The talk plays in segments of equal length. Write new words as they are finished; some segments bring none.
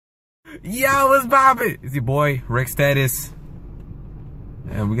Yo, what's poppin'? It's your boy, Rex Status.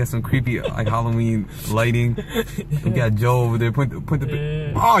 And we got some creepy like Halloween lighting. We got Joe over there. Point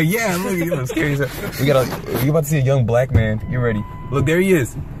the. Oh yeah, look, you look scary. We got you about to see a young black man. Get ready. Look, there he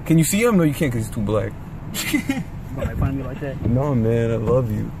is. Can you see him? No, you can't because he's too black. Why find me like that? No, man, I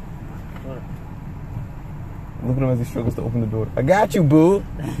love you. What? Look at him as he struggles to open the door. I got you, boo.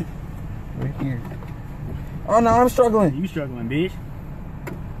 Right here. Oh no, I'm struggling. You struggling, bitch?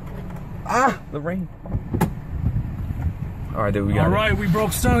 Ah, the rain. All right, there we got. All right, we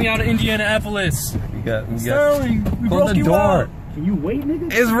broke Sterling out of Indianapolis. We got. Sterling, we Close broke the you door. out. Can you wait,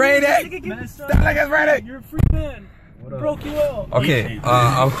 nigga? It's raining. Man, Sterling, it's raining. You're a free man. We broke you out. Okay,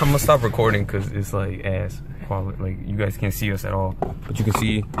 I'm gonna stop recording because it's like ass quality. Like you guys can't see us at all, but you can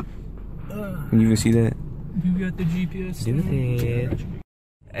see. Can you even see that? You got the GPS.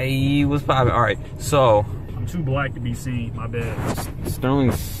 Hey, what's poppin'? All right, so I'm too black to be seen. My bad.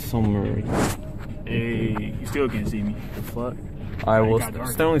 Sterling's somewhere. Hey, you still can't see me. The fuck? All right, well,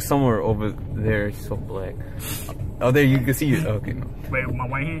 Sterling's somewhere over there. It's so black. Oh, there you can see it. Okay, no. Wait, with my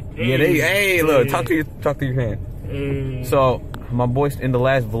white hand? Hey. Yeah, hey, look, talk to your hand. Hey. So my boy in the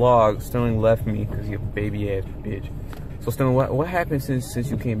last vlog, Sterling left me because he's a baby ass bitch. So Sterling, what happened since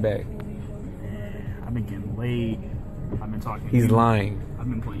you came back? I've been getting laid. I've been talking. He's lying. I've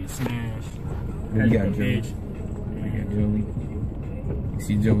been playing Smash. Then you got Joey. You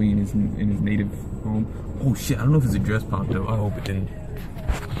see Joey in his native home. Oh shit! I don't know if his address popped up. I hope it didn't.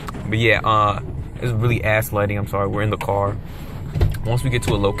 But yeah, it's really ass lighting. I'm sorry. We're in the car. Once we get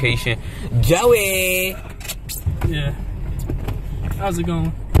to a location, Joey. Yeah. How's it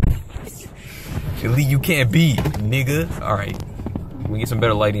going? Elite, you can't beat, nigga. All right. When we get some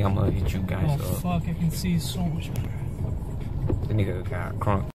better lighting, I'm gonna hit you guys Oh up. fuck! I can see so much better. The nigga got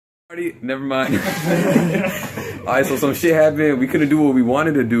crunk. Never mind. Alright, so some shit happened. We couldn't do what we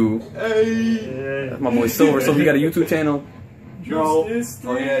wanted to do. Hey. That's my boy Silver. So we got a YouTube channel. Yo.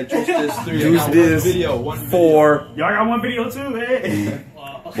 Oh yeah, Juice This 3. Juice This video, 4. Y'all got one video too, hey.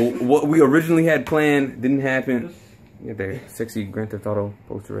 But what we originally had planned didn't happen. Yeah, there, sexy Grand Theft Auto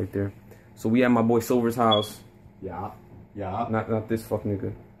poster right there. So we at my boy Silver's house. Yeah. Not this fuck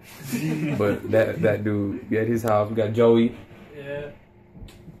nigga. But that dude. We at his house. We got Joey. Yeah.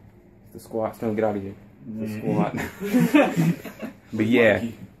 The squad. Still get out of here. The squad. But yeah.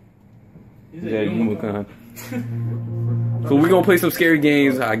 Yeah, Yumacon. So we're gonna play some scary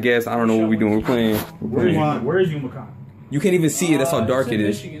games, I guess. I don't know what we're doing. We're playing. Where's Yumacon? You can't even see it. That's how dark it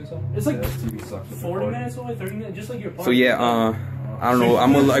is. It's like 40 minutes away, 30 minutes, just like your park. So yeah, I don't know.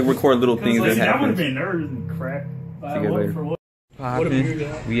 I'm gonna like record little things that That would have happen. been nerves and crap. See you later. For what?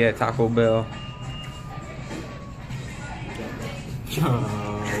 Poppin'. We at Taco Bell.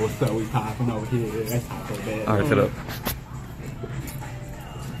 What's up? We popping over here. That's Taco Bell. Alright, set up.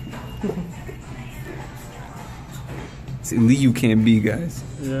 It's elite you can't beat, guys.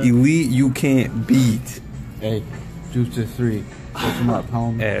 Yeah. Elite you can't beat. Hey, Juice This 3. What's your up,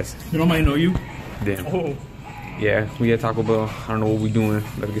 homie? Ass. You know, might know you. Damn. Oh. Yeah, we at Taco Bell. I don't know what we doing.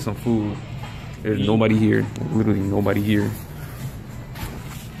 Gotta get some food. There's nobody here. Literally nobody here.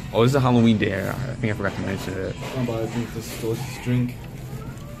 Oh, this is a Halloween day. I think I forgot to mention that. I'm about to drink this delicious drink.